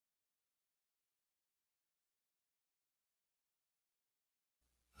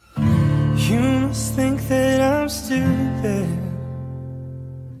must think that I'm stupid.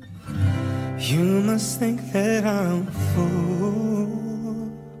 You must think that I'm a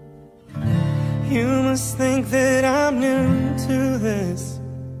fool. You must think that I'm new to this,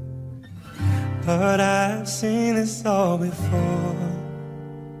 but I've seen this all before.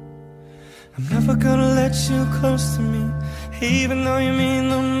 I'm never gonna let you close to me, even though you mean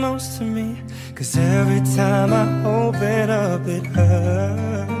the most to me. 'Cause every time I open up it hurts.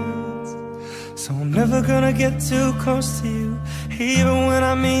 So I'm never gonna get too close to you, even when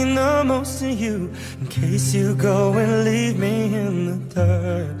I mean the most to you, in case you go and leave me in the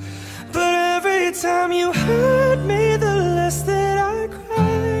dirt. But every time you hurt me, the less that I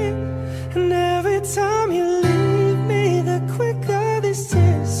cry. And every time you leave me, the quicker these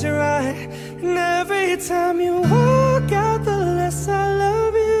tears dry. And every time you walk out, the less I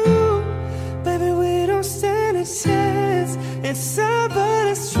love you. Baby, we don't stand a chance. It's sad, but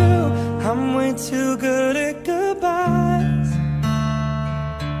it's true. I'm way too good at goodbyes.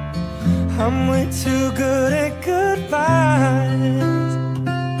 I'm way too good at goodbyes.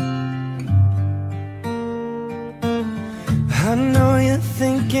 I know you're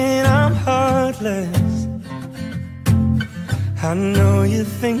thinking I'm heartless. I know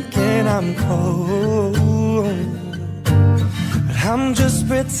you're thinking I'm cold, but I'm just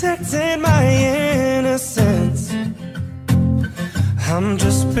protecting my innocence. I'm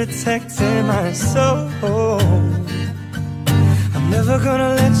just protecting my soul. I'm never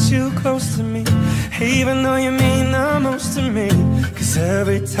gonna let you close to me, even though you mean the most to me. 'Cause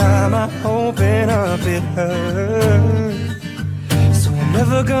every time I open up it hurts. So I'm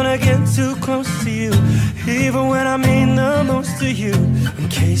never gonna get too close to you, even when I mean the most to you, in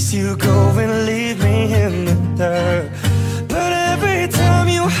case you go and leave me in the dirt. But every time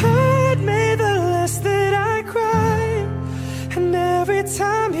you hurt me, the less that I cry. And every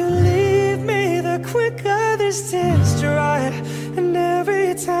time you leave me, the quicker these tears dry. And every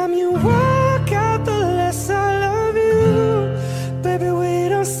time you walk out, the less I love you. Baby, we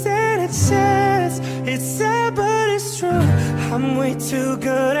don't stand a chance. It's sad, but it's true. I'm way too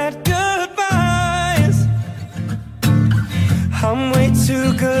good at goodbyes. I'm way too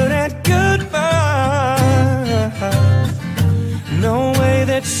good at goodbyes. No way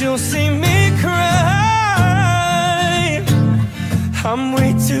that you'll see me cry. I'm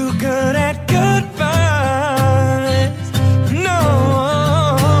way too good at goodbyes. No,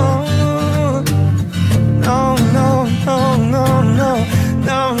 no, no, no, no, no,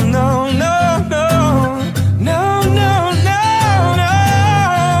 no, no, no, no, no, no, no, no.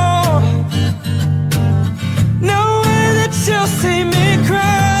 No way that you'll see me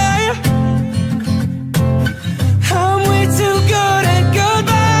cry. I'm way too good at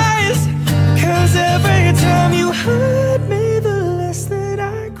goodbyes. 'Cause every time you hurt me, the less that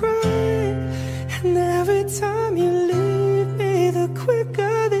I cry. And every time you leave me, the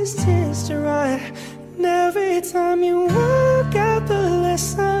quicker these tears dry. And every time you walk out, the less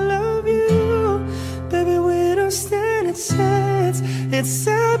I love you. Baby, we don't stand a chance. It's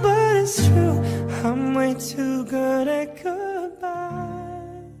sad, but it's true. I'm way too good at good.